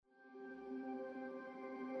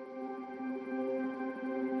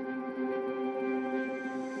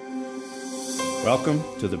Welcome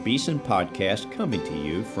to the Beeson Podcast, coming to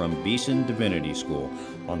you from Beeson Divinity School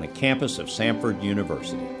on the campus of Samford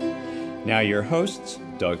University. Now your hosts,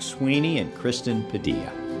 Doug Sweeney and Kristen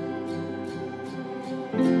Padilla.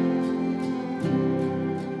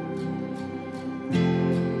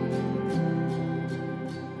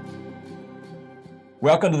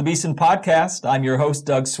 Welcome to the Beeson Podcast. I'm your host,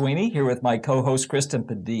 Doug Sweeney, here with my co-host, Kristen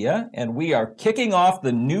Padilla, and we are kicking off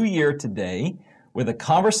the new year today with a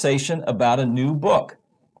conversation about a new book,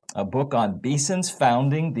 a book on Beeson's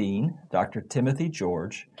founding dean, Dr. Timothy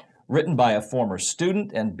George, written by a former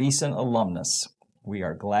student and Beeson alumnus. We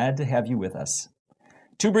are glad to have you with us.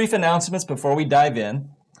 Two brief announcements before we dive in.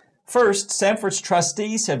 First, Samford's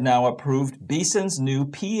trustees have now approved Beeson's new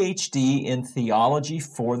PhD in Theology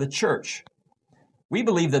for the Church. We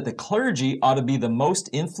believe that the clergy ought to be the most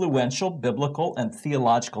influential biblical and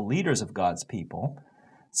theological leaders of God's people.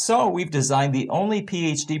 So we've designed the only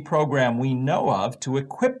PhD program we know of to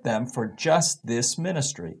equip them for just this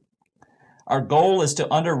ministry. Our goal is to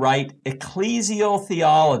underwrite ecclesial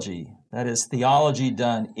theology, that is, theology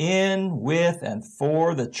done in, with, and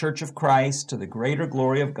for the Church of Christ to the greater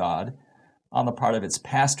glory of God on the part of its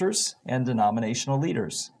pastors and denominational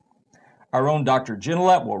leaders. Our own Dr.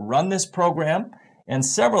 Ginolette will run this program, and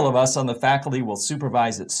several of us on the faculty will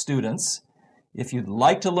supervise its students. If you'd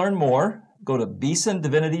like to learn more, go to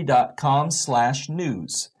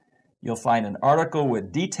beesondivinity.com/news. You'll find an article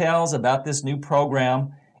with details about this new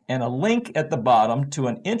program and a link at the bottom to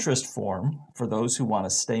an interest form for those who want to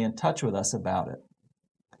stay in touch with us about it.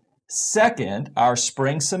 Second, our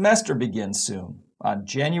spring semester begins soon, on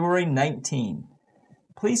January 19.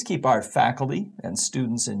 Please keep our faculty and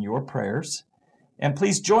students in your prayers, and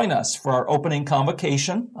please join us for our opening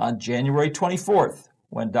convocation on January 24th,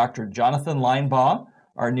 when Dr. Jonathan Linebaugh,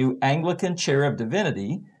 our new Anglican Chair of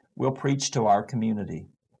Divinity, will preach to our community.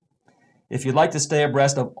 If you'd like to stay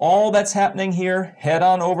abreast of all that's happening here, head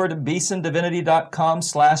on over to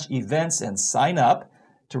beesondivinity.com/events and sign up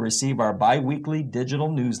to receive our bi-weekly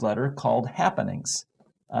digital newsletter called Happenings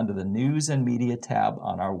under the News and Media tab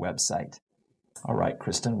on our website. All right,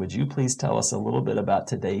 Kristen, would you please tell us a little bit about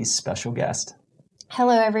today's special guest?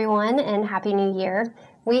 Hello, everyone, and Happy New Year.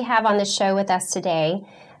 We have on the show with us today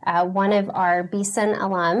one of our Beeson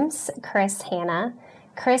alums, Chris Hanna.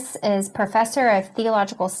 Chris is Professor of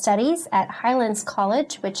Theological Studies at Highlands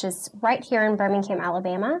College, which is right here in Birmingham,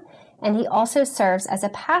 Alabama, and he also serves as a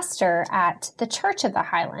pastor at the Church of the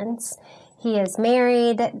Highlands. He is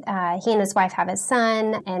married, he and his wife have a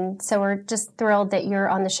son, and so we're just thrilled that you're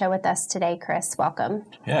on the show with us today, Chris. Welcome.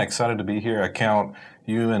 Yeah, excited to be here. I count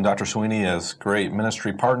you and Dr. Sweeney as great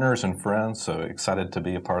ministry partners and friends, so excited to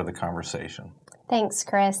be a part of the conversation. Thanks,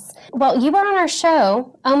 Chris. Well, you were on our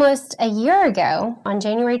show almost a year ago on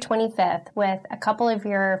January 25th with a couple of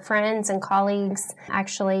your friends and colleagues,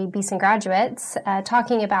 actually Beeson graduates,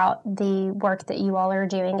 talking about the work that you all are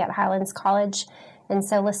doing at Highlands College. And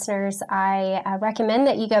so, listeners, I recommend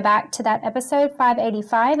that you go back to that episode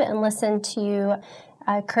 585 and listen to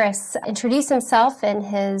Chris introduce himself and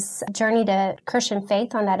his journey to Christian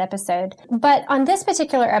faith on that episode. But on this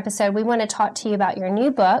particular episode, we want to talk to you about your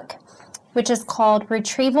new book, which is called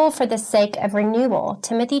Retrieval for the Sake of Renewal,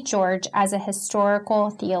 Timothy George as a Historical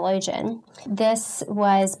Theologian. This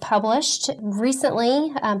was published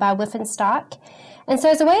recently by Wolfenstock. And so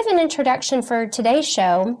as a way of an introduction for today's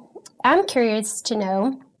show, I'm curious to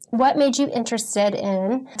know what made you interested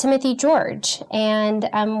in Timothy George, and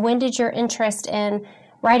when did your interest in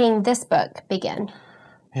writing this book begin?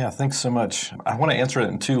 Yeah, thanks so much. I want to answer it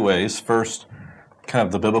in two ways. First, kind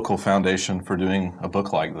of the biblical foundation for doing a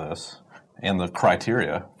book like this and the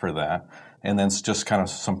criteria for that, and then just kind of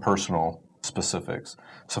some personal specifics.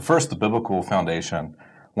 So first, the biblical foundation.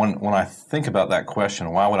 When I think about that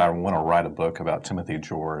question, why would I want to write a book about Timothy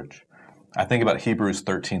George? I think about Hebrews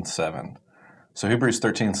 13:7. So Hebrews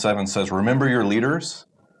 13:7 says, "Remember your leaders,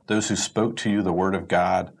 those who spoke to you the word of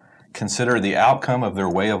God. Consider the outcome of their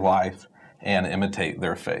way of life and imitate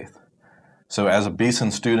their faith." So as a Beeson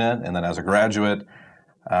student and then as a graduate,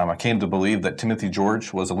 I came to believe that Timothy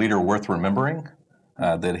George was a leader worth remembering,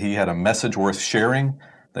 that he had a message worth sharing,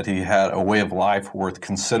 that he had a way of life worth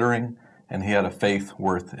considering, and he had a faith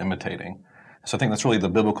worth imitating. So I think that's really the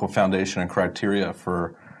biblical foundation and criteria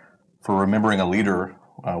for remembering a leader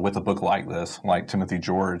with a book like this, like Timothy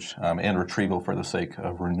George, and Retrieval for the Sake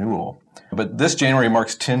of Renewal. But this January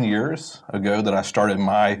marks 10 years ago that I started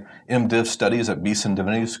my MDiv studies at Beeson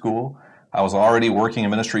Divinity School. I was already working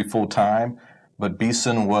in ministry full-time, but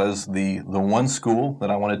Beeson was the one school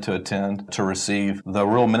that I wanted to attend to receive the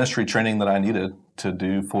real ministry training that I needed to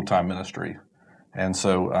do full-time ministry. And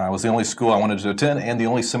so it was the only school I wanted to attend and the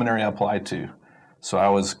only seminary I applied to. So I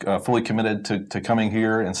was fully committed to coming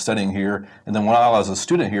here and studying here. And then while I was a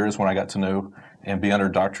student here is when I got to know and be under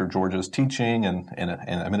Dr. George's teaching and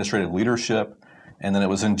administrative leadership. And then it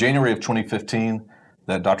was in January of 2015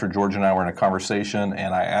 that Dr. George and I were in a conversation,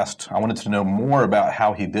 and I wanted to know more about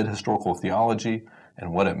how he did historical theology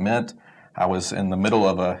and what it meant. I was in the middle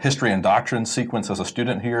of a history and doctrine sequence as a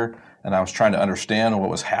student here, and I was trying to understand what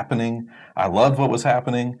was happening. I loved what was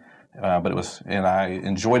happening, and I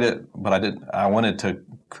enjoyed it, but I wanted to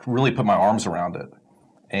really put my arms around it.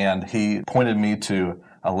 And he pointed me to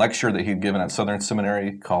a lecture that he'd given at Southern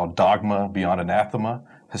Seminary called Dogma Beyond Anathema,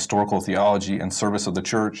 Historical Theology and Service of the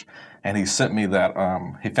Church. And he sent me that,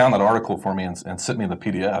 he found that article for me and sent me the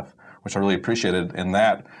PDF, which I really appreciated. And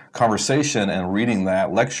that conversation and reading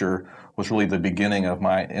that lecture was really the beginning of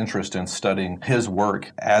my interest in studying his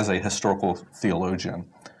work as a historical theologian.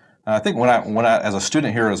 And I think when I, as a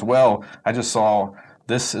student here as well, I just saw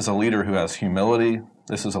this is a leader who has humility.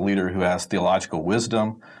 This is a leader who has theological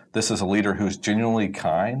wisdom. This is a leader who's genuinely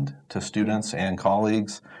kind to students and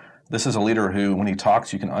colleagues. This is a leader who, when he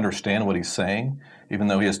talks, you can understand what he's saying, even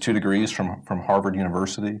though he has 2 degrees from Harvard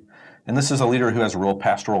University. And this is a leader who has real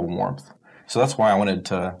pastoral warmth. So that's why I wanted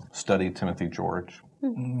to study Timothy George.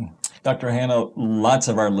 Dr. Hanna, lots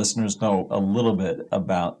of our listeners know a little bit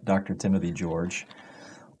about Dr. Timothy George,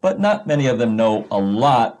 but not many of them know a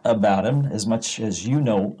lot about him, as much as you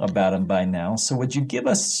know about him by now. So would you give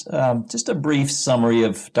us just a brief summary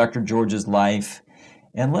of Dr. George's life,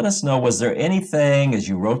 and let us know, was there anything, as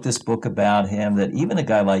you wrote this book about him, that even a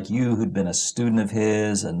guy like you, who'd been a student of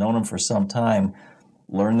his and known him for some time,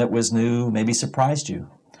 learned that was new, maybe surprised you?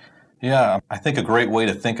 Yeah, I think a great way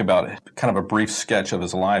to think about it, kind of a brief sketch of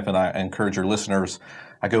his life, and I encourage your listeners,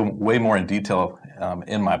 I go way more in detail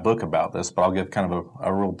in my book about this, but I'll give kind of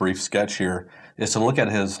a real brief sketch here, is to look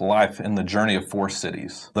at his life in the journey of 4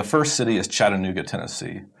 cities. The first city is Chattanooga,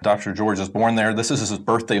 Tennessee. Dr. George is born there. This is his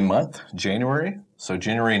birthday month, January. So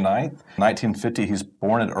January 9th, 1950, he's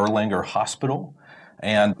born at Erlanger Hospital.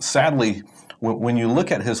 And sadly, when you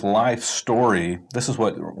look at his life story, this is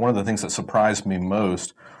one of the things that surprised me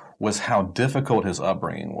most was how difficult his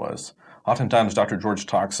upbringing was. Oftentimes, Dr. George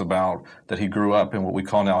talks about that he grew up in what we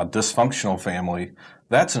call now a dysfunctional family.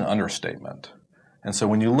 That's an understatement. And so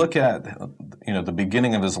when you look at the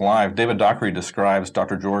beginning of his life, David Dockery describes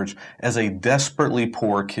Dr. George as a desperately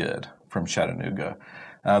poor kid from Chattanooga.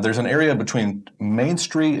 There's an area between Main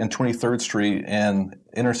Street and 23rd Street in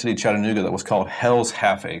inner city Chattanooga that was called Hell's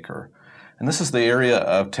Half Acre. And this is the area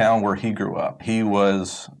of town where he grew up. He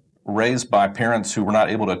was raised by parents who were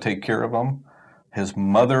not able to take care of him. His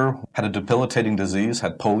mother had a debilitating disease,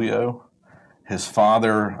 had polio. His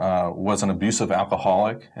father was an abusive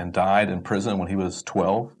alcoholic and died in prison when he was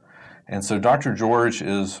 12. And so Timothy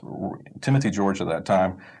George at that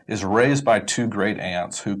time, is raised by 2 great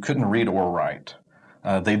aunts who couldn't read or write.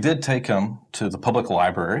 They did take him to the public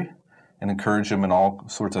library and encourage him in all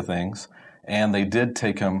sorts of things. And they did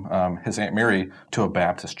take him, his Aunt Mary, to a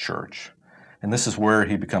Baptist church. And this is where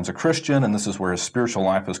he becomes a Christian, and this is where his spiritual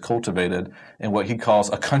life is cultivated in what he calls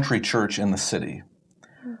a country church in the city.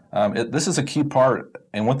 This is a key part,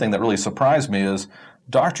 and one thing that really surprised me is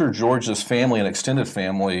Dr. George's family and extended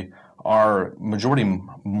family are majority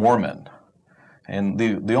Mormon. And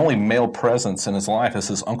the only male presence in his life is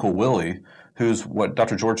his Uncle Willie, who's what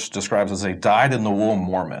Dr. George describes as a dyed-in-the-wool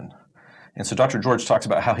Mormon. And so Dr. George talks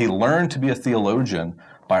about how he learned to be a theologian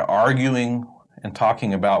by arguing and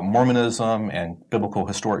talking about Mormonism and biblical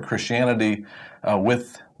historic Christianity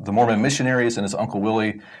with the Mormon missionaries and his Uncle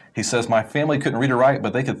Willie. He says, my family couldn't read or write,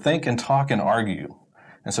 but they could think and talk and argue.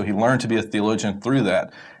 And so he learned to be a theologian through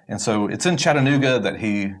that. And so it's in Chattanooga that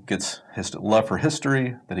he gets his love for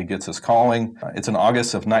history, that he gets his calling. It's in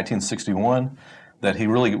August of 1961 that he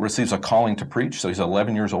really receives a calling to preach. So he's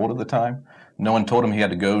 11 years old at the time. No one told him he had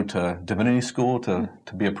to go to divinity school to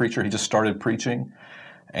be a preacher. He just started preaching.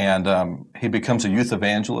 And he becomes a youth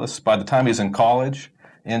evangelist. By the time he's in college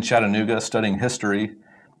in Chattanooga studying history,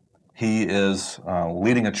 he is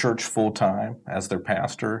leading a church full-time as their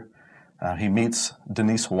pastor. He meets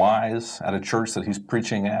Denise Wise at a church that he's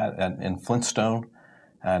preaching at in Flintstone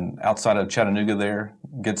and outside of Chattanooga there,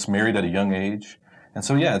 gets married at a young age. And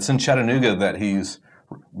so, it's in Chattanooga that he's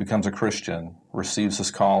becomes a Christian, receives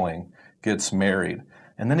his calling, gets married.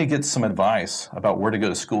 And then he gets some advice about where to go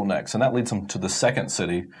to school next. And that leads him to the second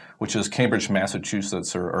city, which is Cambridge,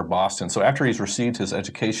 Massachusetts, or Boston. So after he's received his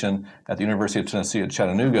education at the University of Tennessee at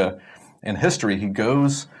Chattanooga in history, he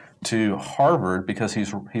goes to Harvard because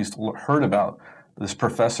he's heard about this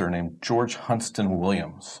professor named George Huntston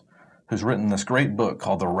Williams, who's written this great book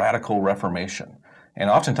called The Radical Reformation. And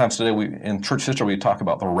oftentimes today in church history we talk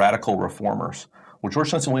about the radical reformers. Well,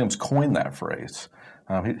 George Hudson Williams coined that phrase.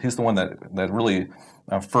 He's the one that really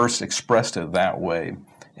first expressed it that way.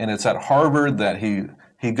 And it's at Harvard that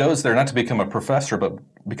he goes there not to become a professor, but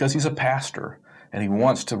because he's a pastor and he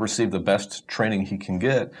wants to receive the best training he can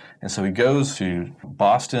get. And so he goes to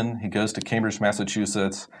Boston, he goes to Cambridge,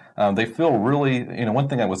 Massachusetts. They feel really, one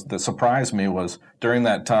thing that surprised me was during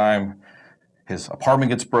that time, his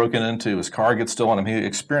apartment gets broken into, his car gets stolen. I mean, he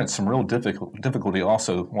experienced some real difficulty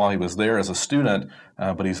also while he was there as a student,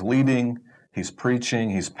 but he's leading, he's preaching,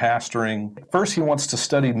 he's pastoring. First, he wants to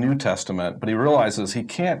study New Testament, but he realizes he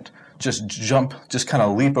can't just kind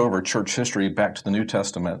of leap over church history back to the New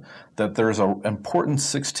Testament, that there's an important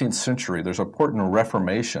 16th century, there's an important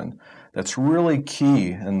Reformation that's really key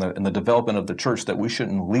in the development of the church that we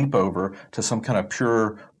shouldn't leap over to some kind of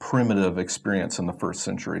pure primitive experience in the first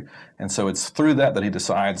century. And so it's through that he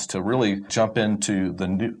decides to really jump into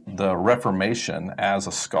the Reformation as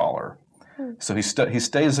a scholar. So he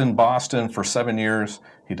stays in Boston for 7 years.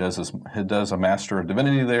 He does a Master of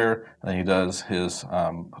Divinity there, and then he does his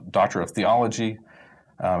Doctor of Theology,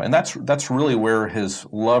 and that's really where his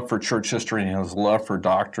love for church history and his love for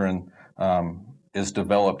doctrine is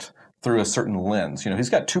developed through a certain lens. He's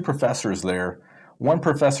got two professors there. One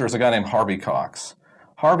professor is a guy named Harvey Cox.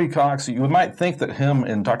 Harvey Cox, you might think that him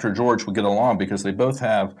and Dr. George would get along because they both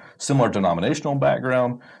have similar denominational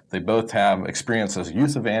background. They both have experience as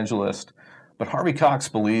youth evangelists. But Harvey Cox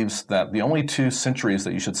believes that the only two centuries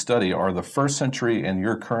that you should study are the first century and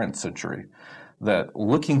your current century. That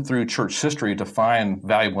looking through church history to find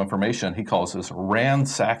valuable information, he calls this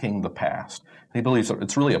ransacking the past. He believes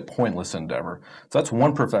it's really a pointless endeavor. So that's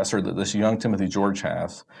one professor that this young Timothy George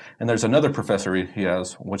has. And there's another professor he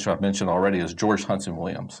has, which I've mentioned already, is George Hudson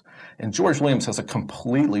Williams. And George Williams has a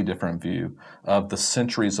completely different view of the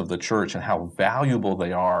centuries of the church and how valuable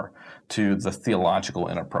they are to the theological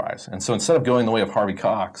enterprise. And so instead of going the way of Harvey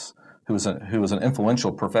Cox, who was an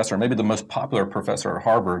influential professor, maybe the most popular professor at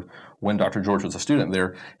Harvard when Dr. George was a student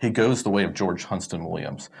there, he goes the way of George Hudson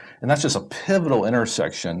Williams. And that's just a pivotal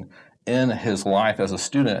intersection in his life as a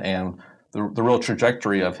student and the real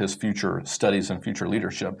trajectory of his future studies and future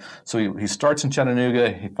leadership. So he starts in Chattanooga,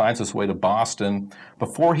 he finds his way to Boston.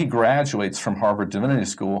 Before he graduates from Harvard Divinity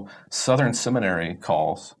School, Southern Seminary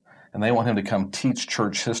calls, and they want him to come teach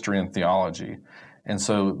church history and theology. And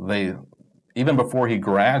so even before he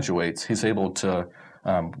graduates, he's able to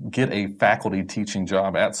get a faculty teaching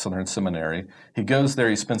job at Southern Seminary. He goes there,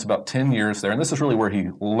 he spends about 10 years there, and this is really where he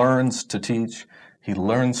learns to teach. He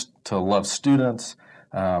learns to love students.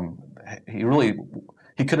 He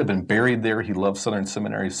could have been buried there. He loved Southern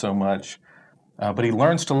Seminary so much. But he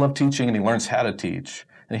learns to love teaching, and he learns how to teach.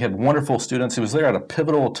 And he had wonderful students. He was there at a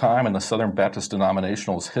pivotal time in the Southern Baptist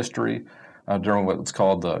Denominational's history during what's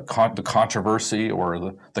called the controversy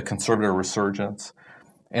or the conservative resurgence.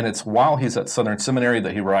 And it's while he's at Southern Seminary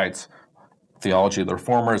that he writes Theology of the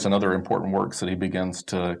Reformers and other important works that he begins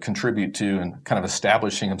to contribute to and kind of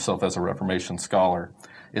establishing himself as a Reformation scholar.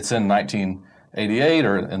 It's in 1988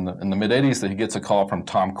 or in the mid-'80s that he gets a call from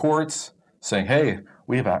Tom Quartz saying, hey,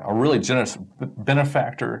 we have a really generous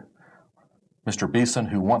benefactor, Mr. Beeson,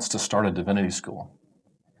 who wants to start a divinity school.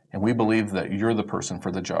 And we believe that you're the person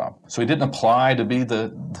for the job. So he didn't apply to be the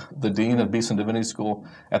dean of Beeson Divinity School.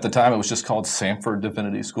 At the time, it was just called Samford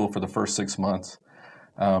Divinity School for the first 6 months.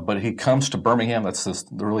 But he comes to Birmingham, that's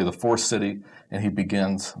really the fourth city, and he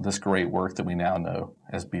begins this great work that we now know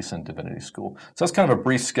as Beeson Divinity School. So that's kind of a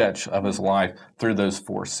brief sketch of his life through those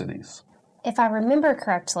four cities. If I remember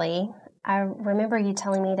correctly, I remember you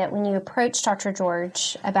telling me that when you approached Dr.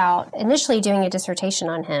 George about initially doing a dissertation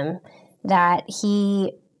on him, that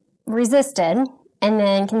he resisted and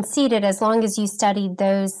then conceded as long as you studied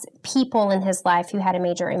those people in his life who had a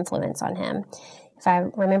major influence on him, if I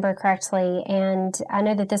remember correctly. And I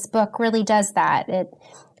know that this book really does that. It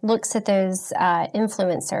looks at those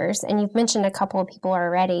influencers, and you've mentioned a couple of people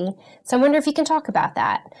already. So I wonder if you can talk about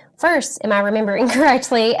that. First, am I remembering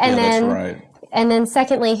correctly? And that's right. And then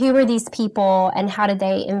secondly, who were these people and how did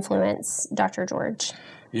they influence Dr. George?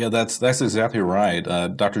 Yeah, that's exactly right.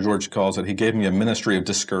 Dr. George calls it, he gave me a ministry of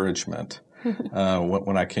discouragement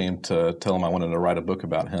when I came to tell him I wanted to write a book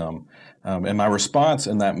about him. And my response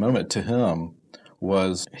in that moment to him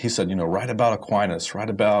was, he said, write about Aquinas, write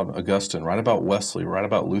about Augustine, write about Wesley, write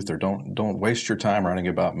about Luther. Don't waste your time writing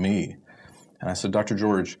about me. And I said, Dr.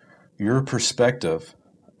 George, your perspective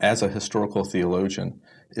as a historical theologian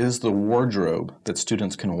is the wardrobe that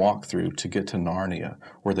students can walk through to get to Narnia,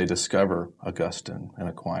 where they discover Augustine and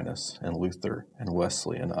Aquinas and Luther and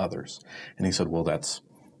Wesley and others. And he said, well, that's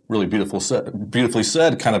really beautifully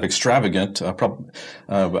said, kind of extravagant, but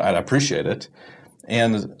I appreciate it.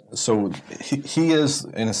 And so he is,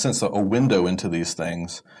 in a sense, a window into these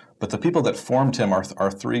things. But the people that formed him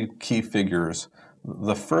are three key figures.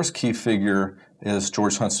 The first key figure is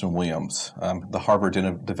George Huntston Williams, the Harvard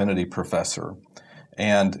divinity professor.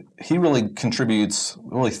 And he really contributes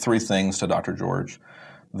three things to Dr. George.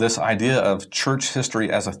 This idea of church history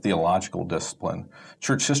as a theological discipline.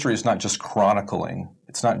 Church history is not just chronicling.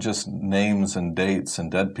 It's not just names and dates and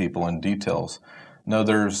dead people and details. No,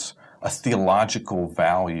 there's a theological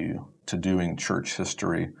value to doing church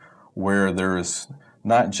history where there's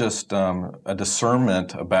not just a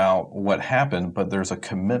discernment about what happened, but there's a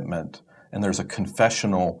commitment and there's a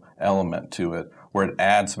confessional element to it where it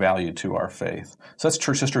adds value to our faith. So that's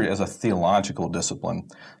church history as a theological discipline.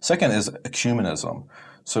 Second is ecumenism.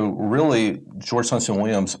 So really, George Huntston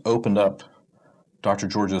Williams opened up Dr.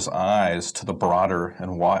 George's eyes to the broader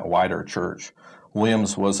and wider church.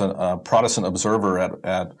 Williams was a Protestant observer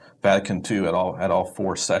at Vatican II, at all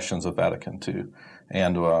four sessions of Vatican II,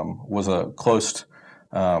 and was a close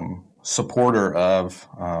supporter of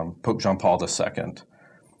Pope John Paul II.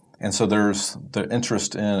 And so there's the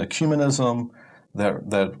interest in ecumenism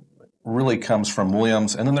that really comes from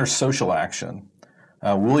Williams, and then there's social action.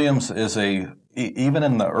 Williams is even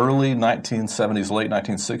in the early 1970s, late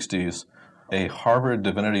 1960s, a Harvard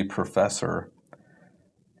divinity professor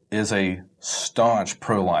is a staunch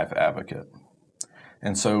pro-life advocate.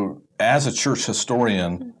 And so as a church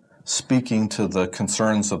historian, speaking to the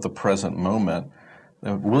concerns of the present moment,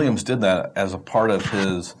 Williams did that as a part of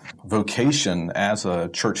his vocation as a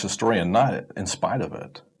church historian, not in spite of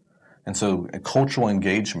it. And so cultural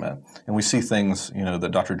engagement, and we see things, that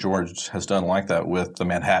Dr. George has done like that with the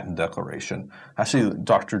Manhattan Declaration. I see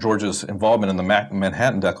Dr. George's involvement in the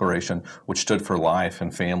Manhattan Declaration, which stood for life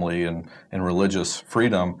and family and religious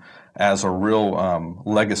freedom, as a real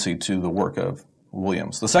legacy to the work of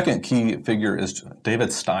Williams. The second key figure is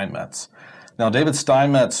David Steinmetz. Now, David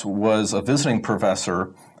Steinmetz was a visiting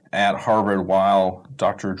professor at Harvard while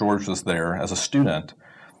Dr. George was there as a student.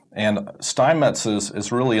 And Steinmetz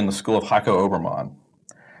is really in the school of Heiko Obermann.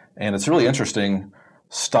 And it's really interesting.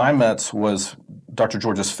 Steinmetz was Dr.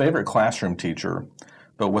 George's favorite classroom teacher.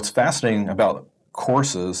 But what's fascinating about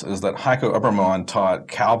courses is that Heiko Obermann taught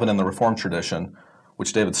Calvin and the Reformed tradition,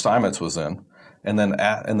 which David Steinmetz was in. And then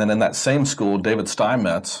in that same school, David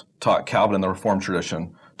Steinmetz taught Calvin and the Reformed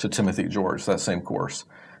tradition to Timothy George, that same course.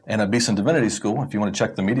 And at Beeson Divinity School, if you want to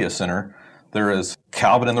check the Media Center, there is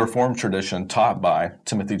Calvin and the Reformed tradition taught by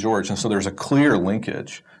Timothy George. And so there's a clear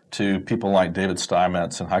linkage to people like David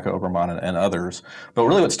Steinmetz and Heiko Obermann and others. But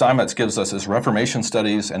really what Steinmetz gives us is Reformation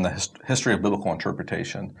studies and the history of biblical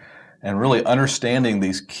interpretation, and really understanding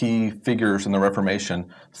these key figures in the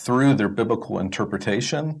Reformation through their biblical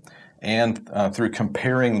interpretation and through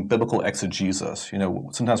comparing biblical exegesis.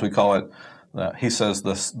 Sometimes we call it, he says,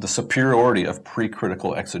 the superiority of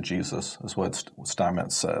pre-critical exegesis is what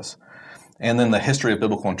Steinmetz says. And then the history of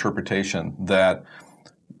biblical interpretation, that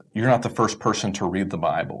you're not the first person to read the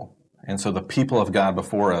Bible. And so the people of God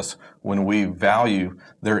before us, when we value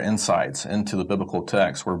their insights into the biblical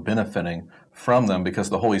text, we're benefiting from them because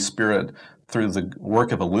the Holy Spirit, through the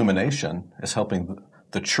work of illumination, is helping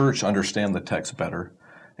the church understand the text better.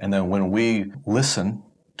 And then when we listen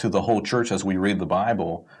to the whole church as we read the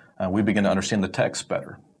Bible, we begin to understand the text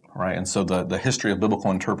better. Right, and so the history of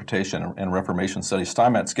biblical interpretation and Reformation studies,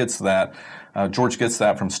 Steinmetz gets that, George gets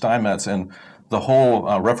that from Steinmetz, and the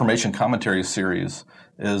whole Reformation commentary series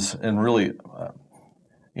is in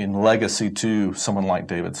legacy to someone like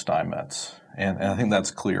David Steinmetz, and I think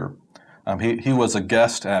that's clear. He was a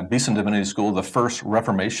guest at Beeson Divinity School, the first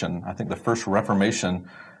Reformation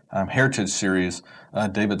Heritage Series.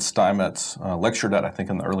 David Steinmetz lectured at, I think,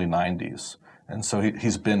 in the early 90s. And so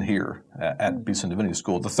he's been here at Beeson Divinity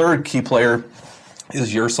School. The third key player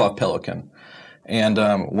is Jaroslav Pelikan. And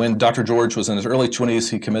when Dr. George was in his early 20s,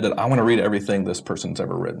 he committed, I want to read everything this person's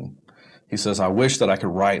ever written. He says, I wish that I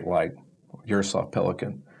could write like Jaroslav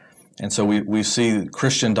Pelikan. And so we see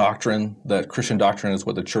Christian doctrine, that Christian doctrine is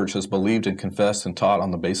what the church has believed and confessed and taught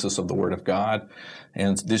on the basis of the Word of God.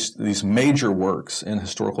 And these major works in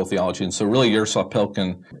historical theology. And so really Jaroslav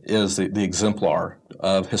Pelikan is the exemplar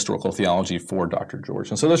of historical theology for Dr. George.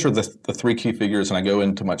 And so those are the three key figures, and I go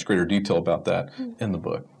into much greater detail about that in the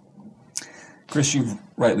book. Chris, you've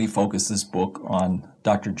rightly focused this book on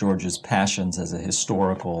Dr. George's passions as a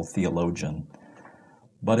historical theologian.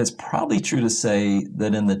 But it's probably true to say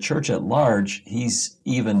that in the church at large, he's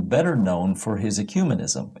even better known for his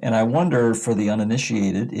ecumenism. And I wonder, for the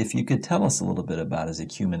uninitiated, if you could tell us a little bit about his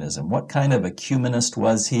ecumenism. What kind of ecumenist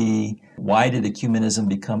was he? Why did ecumenism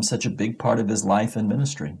become such a big part of his life and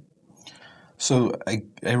ministry? So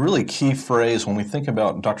a really key phrase when we think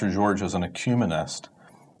about Dr. George as an ecumenist,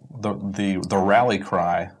 the rally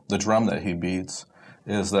cry, the drum that he beats,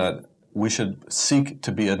 is that we should seek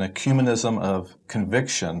to be an ecumenism of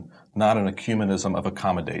conviction, not an ecumenism of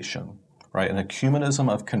accommodation, right? An ecumenism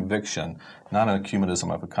of conviction, not an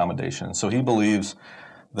ecumenism of accommodation. So he believes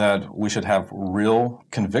that we should have real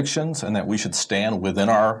convictions and that we should stand within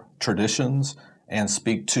our traditions and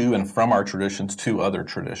speak to and from our traditions to other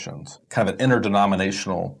traditions. Kind of an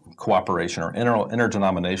interdenominational cooperation or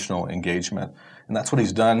interdenominational engagement. And that's what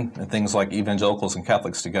he's done in things like Evangelicals and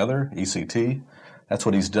Catholics Together, ECT. That's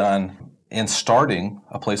what he's done in starting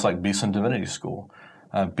a place like Beeson Divinity School.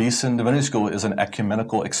 Beeson Divinity School is an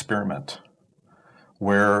ecumenical experiment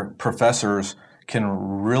where professors can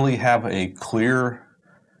really have a clear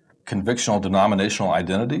convictional denominational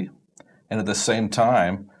identity and at the same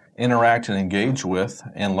time interact and engage with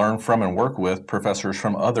and learn from and work with professors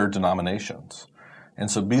from other denominations.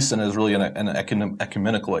 And so Beeson is really an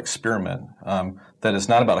ecumenical experiment that is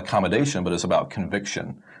not about accommodation, but is about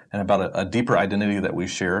conviction and about a deeper identity that we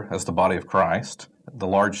share as the body of Christ, the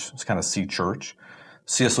large kind of C church.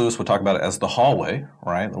 C.S. Lewis would talk about it as the hallway,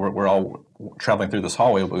 right? We're all traveling through this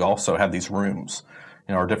hallway, but we also have these rooms,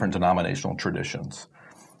 our different denominational traditions.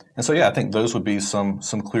 And so, I think those would be some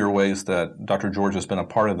clear ways that Dr. George has been a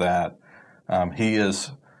part of that. He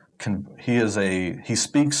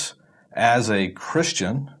speaks as a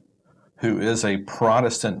Christian who is a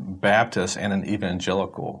Protestant Baptist and an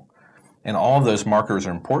evangelical, and all of those markers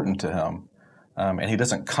are important to him. And he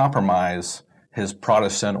doesn't compromise his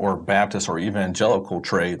Protestant or Baptist or evangelical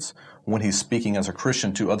traits when he's speaking as a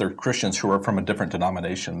Christian to other Christians who are from a different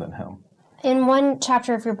denomination than him. In one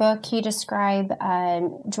chapter of your book, you describe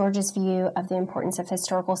George's view of the importance of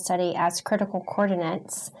historical study as critical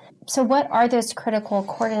coordinates. So what are those critical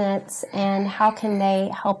coordinates, and how can they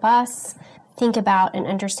help us think about and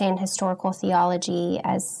understand historical theology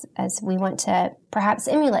as we want to perhaps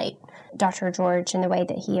emulate Dr. George in the way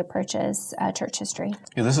that he approaches church history?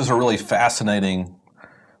 Yeah, this is a really fascinating,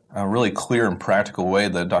 really clear and practical way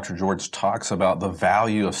that Dr. George talks about the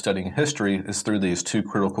value of studying history is through these two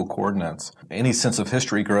critical coordinates. Any sense of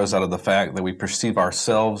history grows out of the fact that we perceive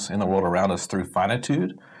ourselves in the world around us through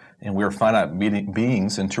finitude, and we're finite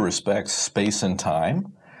beings in two respects, space and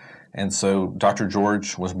time. And so Dr.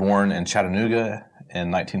 George was born in Chattanooga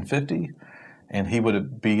in 1950, and he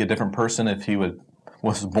would be a different person if he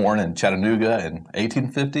was born in Chattanooga in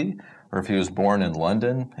 1850, or if he was born in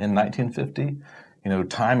London in 1950.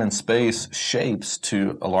 Time and space shapes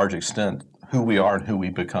to a large extent who we are and who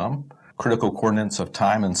we become, critical coordinates of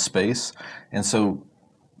time and space. And so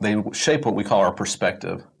they shape what we call our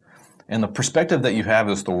perspective. And the perspective that you have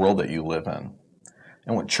is the world that you live in.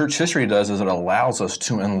 And what church history does is it allows us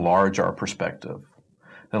to enlarge our perspective.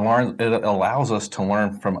 It allows us to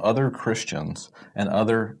learn from other Christians and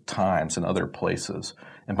other times and other places.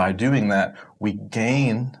 And by doing that, we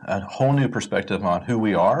gain a whole new perspective on who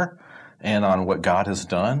we are and on what God has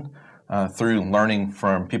done through learning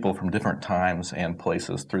from people from different times and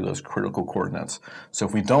places through those critical coordinates. So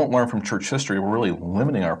if we don't learn from church history, we're really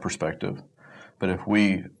limiting our perspective. But if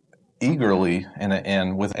we eagerly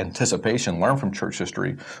and with anticipation learn from church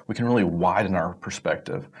history, we can really widen our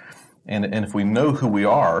perspective. And if we know who we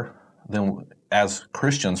are, then as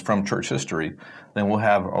Christians from church history, then we'll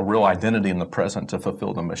have a real identity in the present to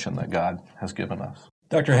fulfill the mission that God has given us.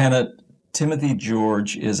 Dr. Hannett, Timothy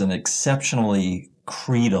George is an exceptionally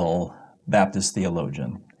creedal Baptist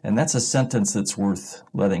theologian. And that's a sentence that's worth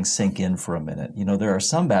letting sink in for a minute. There are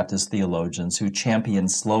some Baptist theologians who champion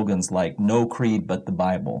slogans like "No creed but the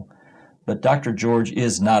Bible." But Dr. George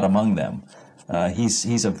is not among them.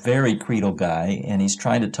 He's a very creedal guy, and he's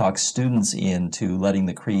trying to talk students into letting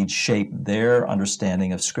the creed shape their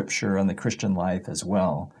understanding of Scripture and the Christian life as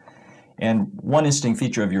well. And one interesting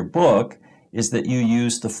feature of your book is that you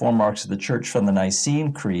use the four marks of the church from the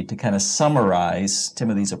Nicene Creed to kind of summarize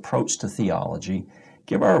Timothy's approach to theology.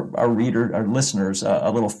 Give our listeners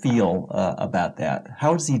a little feel about that.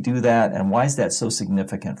 How does he do that, and why is that so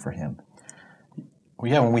significant for him?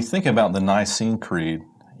 Well, when we think about the Nicene Creed,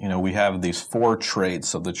 we have these four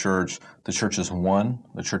traits of the church. The church is one,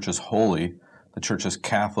 the church is holy, the church is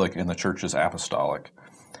Catholic, and the church is apostolic.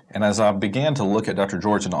 And as I began to look at Dr.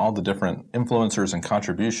 George and all the different influencers and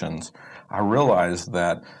contributions, I realized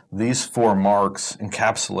that these four marks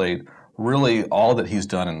encapsulate really all that he's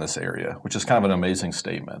done in this area, which is kind of an amazing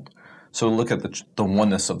statement. So look at the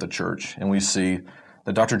oneness of the church, and we see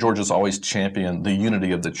that Dr. George has always championed the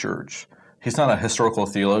unity of the church. He's not a historical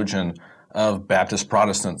theologian of Baptist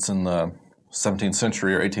Protestants in the 17th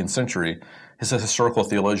century or 18th century. He's a historical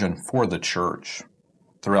theologian for the church.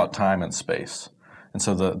 throughout time and space. And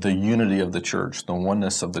so the unity of the church, the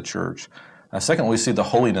oneness of the church. Second, we see the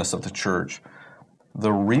holiness of the church.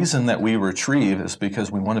 The reason that we retrieve is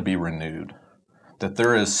because we want to be renewed. That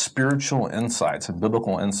there is spiritual insights and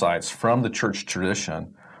biblical insights from the church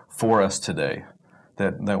tradition for us today.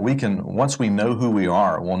 That we can, once we know who we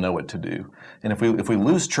are, we'll know what to do. And if we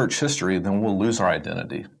lose church history, then we'll lose our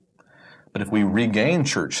identity. But if we regain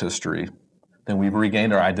church history, then we've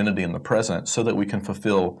regained our identity in the present so that we can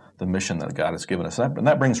fulfill the mission that God has given us. And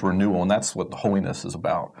that brings renewal, and that's what the holiness is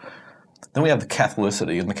about. Then we have the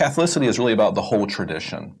Catholicity, and the Catholicity is really about the whole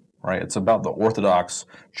tradition, right? It's about the Orthodox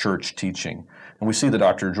Church teaching. And we see that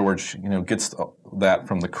Dr. George, gets that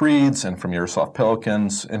from the creeds and from Yaroslav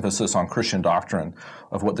Pelikan's emphasis on Christian doctrine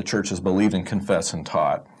of what the church has believed and confessed and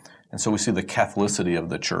taught. And so we see the Catholicity of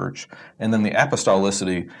the church. And then the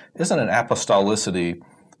apostolicity isn't an apostolicity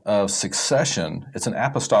of succession. It's an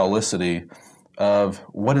apostolicity of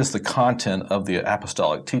what is the content of the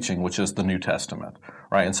apostolic teaching, which is the New Testament,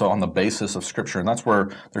 right? And so on the basis of Scripture, and that's where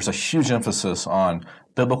there's a huge emphasis on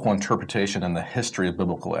biblical interpretation and the history of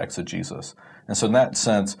biblical exegesis. And so in that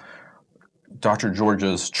sense, Dr.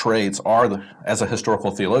 George's traits as a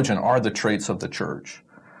historical theologian, are the traits of the church.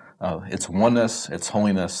 Its oneness, its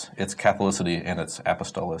holiness, its Catholicity, and its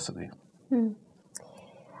apostolicity.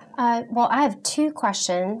 Well, I have two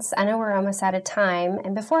questions. I know we're almost out of time.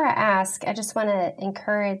 And before I ask, I just want to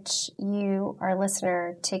encourage you, our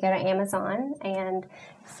listener, to go to Amazon and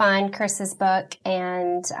find Chris's book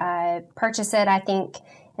and purchase it. I think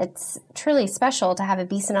it's truly special to have a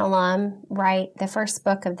Beeson alum write the first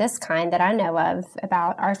book of this kind that I know of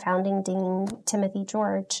about our founding dean, Timothy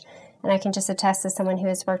George. And I can just attest as someone who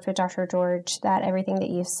has worked with Dr. George that everything that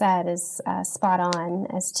you've said is spot on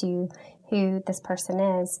as to who this person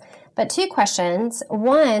is. But two questions.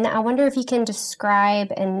 One, I wonder if you can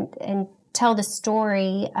describe and tell the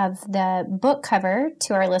story of the book cover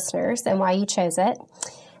to our listeners and why you chose it.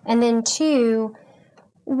 And then two,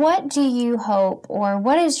 what do you hope, or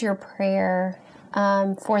what is your prayer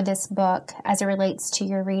for this book as it relates to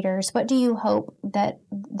your readers? What do you hope that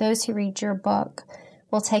those who read your book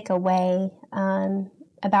will take away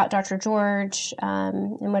about Dr. George,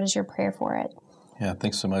 and what is your prayer for it? Yeah,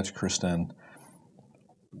 thanks so much, Kristen.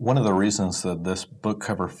 One of the reasons that this book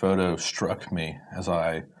cover photo struck me as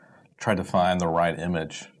I tried to find the right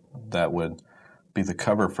image that would be the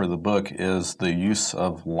cover for the book is the use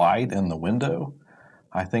of light in the window.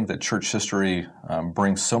 I think that church history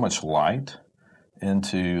brings so much light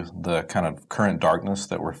into the kind of current darkness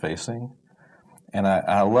that we're facing. And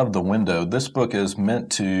I love the window. This book is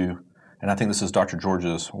meant to, and I think this is Dr.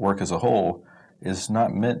 George's work as a whole, is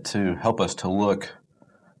not meant to help us to look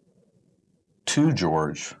to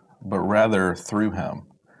George, but rather through him.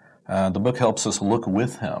 The book helps us look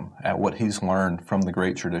with him at what he's learned from the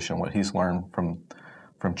great tradition, what he's learned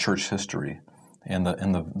from church history, and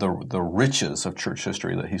the riches of church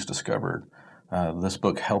history that he's discovered. This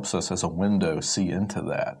book helps us as a window see into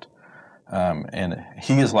that. And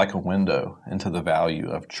he is like a window into the value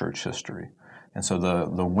of church history. And so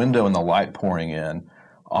the window and the light pouring in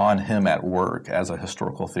on him at work as a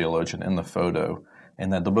historical theologian in the photo,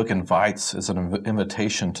 and that the book invites is an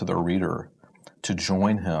invitation to the reader to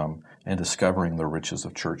join him in discovering the riches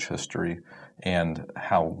of church history and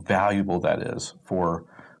how valuable that is for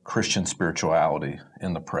Christian spirituality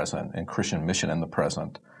in the present and Christian mission in the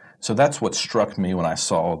present. So that's what struck me when I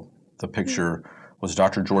saw the picture, was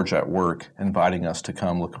Dr. George at work inviting us to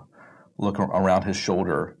come look around his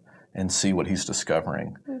shoulder and see what he's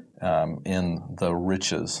discovering in the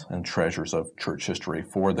riches and treasures of church history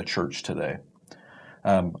for the church today.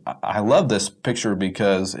 I love this picture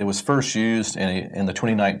because it was first used in the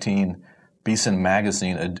 2019 Beeson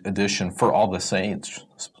Magazine edition for All the Saints,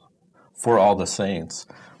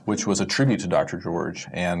 which was a tribute to Dr. George.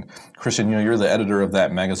 And Christian, you're the editor of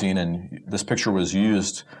that magazine, and this picture was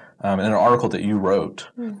used in an article that you wrote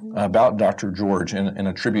about Dr. George in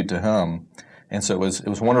a tribute to him. And so it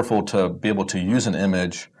was wonderful to be able to use an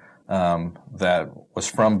image that was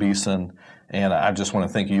from Beeson. And I just want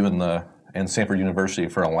to thank you and Samford University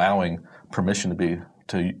for allowing permission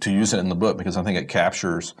to use it in the book, because I think it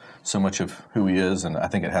captures so much of who he is, and I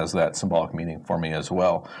think it has that symbolic meaning for me as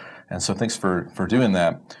well. And so thanks for doing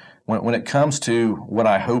that. When it comes to what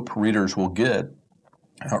I hope readers will get,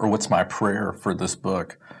 or what's my prayer for this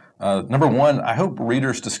book, number one, I hope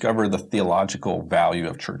readers discover the theological value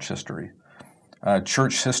of church history.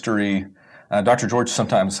 Church history, Dr. George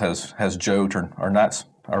sometimes has joked or not,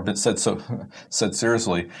 or been said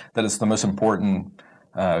seriously, that it's the most important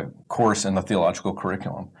course in the theological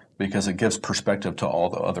curriculum because it gives perspective to all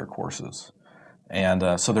the other courses.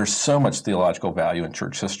 And so there's so much theological value in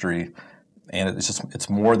church history, and it's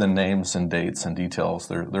more than names and dates and details.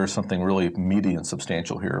 There's something really meaty and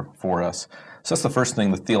substantial here for us. So that's the first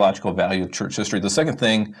thing, the theological value of church history. The second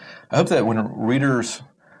thing, I hope that when readers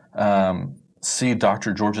see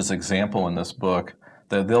Dr. George's example in this book,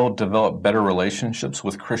 that they'll develop better relationships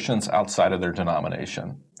with Christians outside of their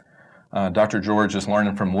denomination. Dr. George is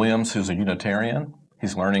learning from Williams, who's a Unitarian.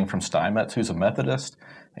 He's learning from Steinmetz, who's a Methodist.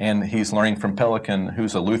 And he's learning from Pelican,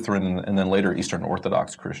 who's a Lutheran and then later Eastern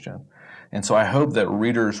Orthodox Christian. And so I hope that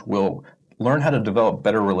readers will learn how to develop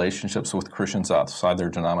better relationships with Christians outside their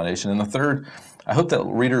denomination. And the third, I hope that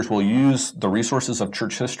readers will use the resources of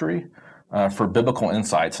church history for biblical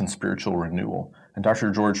insights and spiritual renewal. And Dr.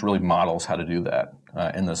 George really models how to do that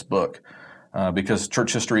in this book, because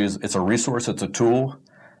church history it's a resource, it's a tool.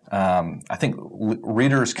 I think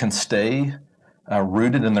readers can stay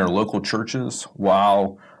rooted in their local churches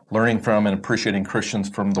while learning from and appreciating Christians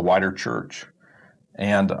from the wider church.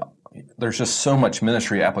 And there's just so much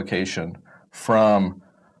ministry application from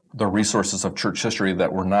the resources of church history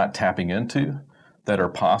that we're not tapping into that are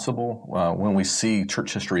possible when we see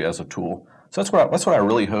church history as a tool. So that's what I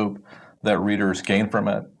really hope that readers gain from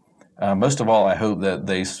it. Most of all, I hope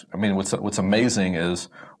that what's amazing is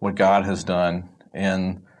what God has done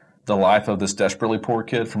in the life of this desperately poor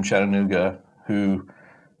kid from Chattanooga who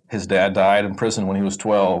his dad died in prison when he was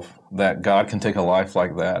 12, that God can take a life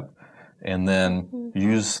like that and then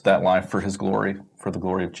use that life for His glory, for the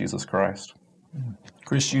glory of Jesus Christ.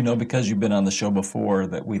 Chris, you know, because you've been on the show before,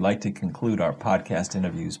 that we like to conclude our podcast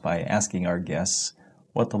interviews by asking our guests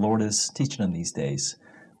what the Lord is teaching them these days.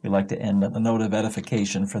 We like to end on a note of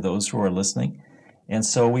edification for those who are listening. And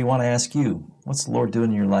so we want to ask you, what's the Lord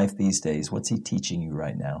doing in your life these days? What's He teaching you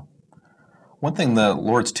right now? One thing the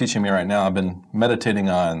Lord's teaching me right now, I've been meditating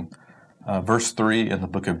on verse 3 in the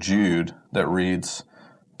book of Jude that reads,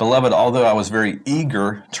 "Beloved, although I was very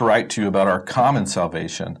eager to write to you about our common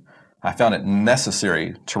salvation, I found it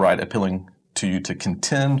necessary to write appealing to you to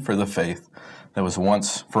contend for the faith that was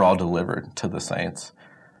once for all delivered to the saints."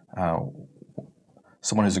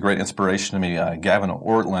 Someone who's a great inspiration to me, Gavin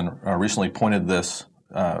Ortlund, recently pointed this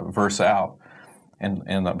verse out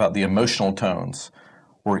and about the emotional tones.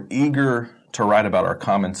 We're eager to write about our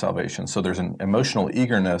common salvation. So there's an emotional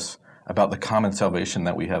eagerness about the common salvation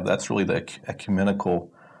that we have. That's really the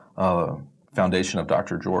ecumenical foundation of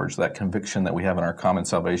Dr. George, that conviction that we have in our common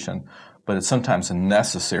salvation. But it's sometimes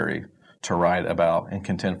necessary to write about and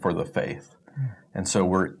contend for the faith. And so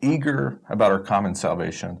we're eager about our common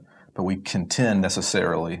salvation, but we contend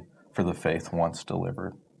necessarily for the faith once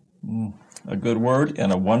delivered. A good word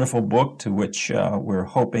and a wonderful book to which we're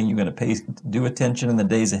hoping you're going to pay due attention in the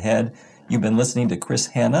days ahead. You've been listening to Chris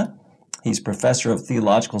Hanna. He's professor of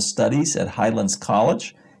theological studies at Highlands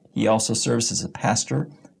College. He also serves as a pastor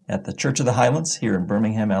at the Church of the Highlands here in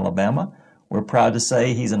Birmingham, Alabama. We're proud to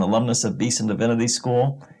say he's an alumnus of Beeson Divinity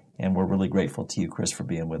School, and we're really grateful to you, Chris, for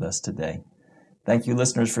being with us today. Thank you,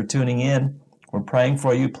 listeners, for tuning in. We're praying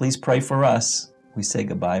for you. Please pray for us. We say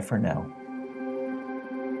goodbye for now.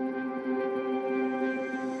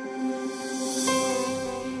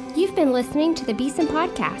 You've been listening to the Beeson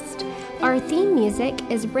Podcast. Our theme music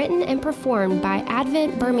is written and performed by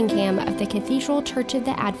Advent Birmingham of the Cathedral Church of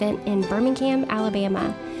the Advent in Birmingham,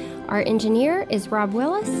 Alabama. Our engineer is Rob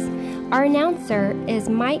Willis. Our announcer is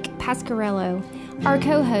Mike Pasquarello. Our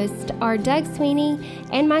co-hosts are Doug Sweeney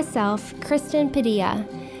and myself, Kristen Padilla.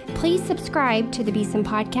 Please subscribe to the Beeson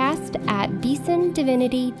Podcast at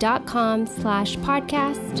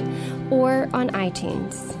beesondivinity.com/podcast or on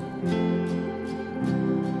iTunes.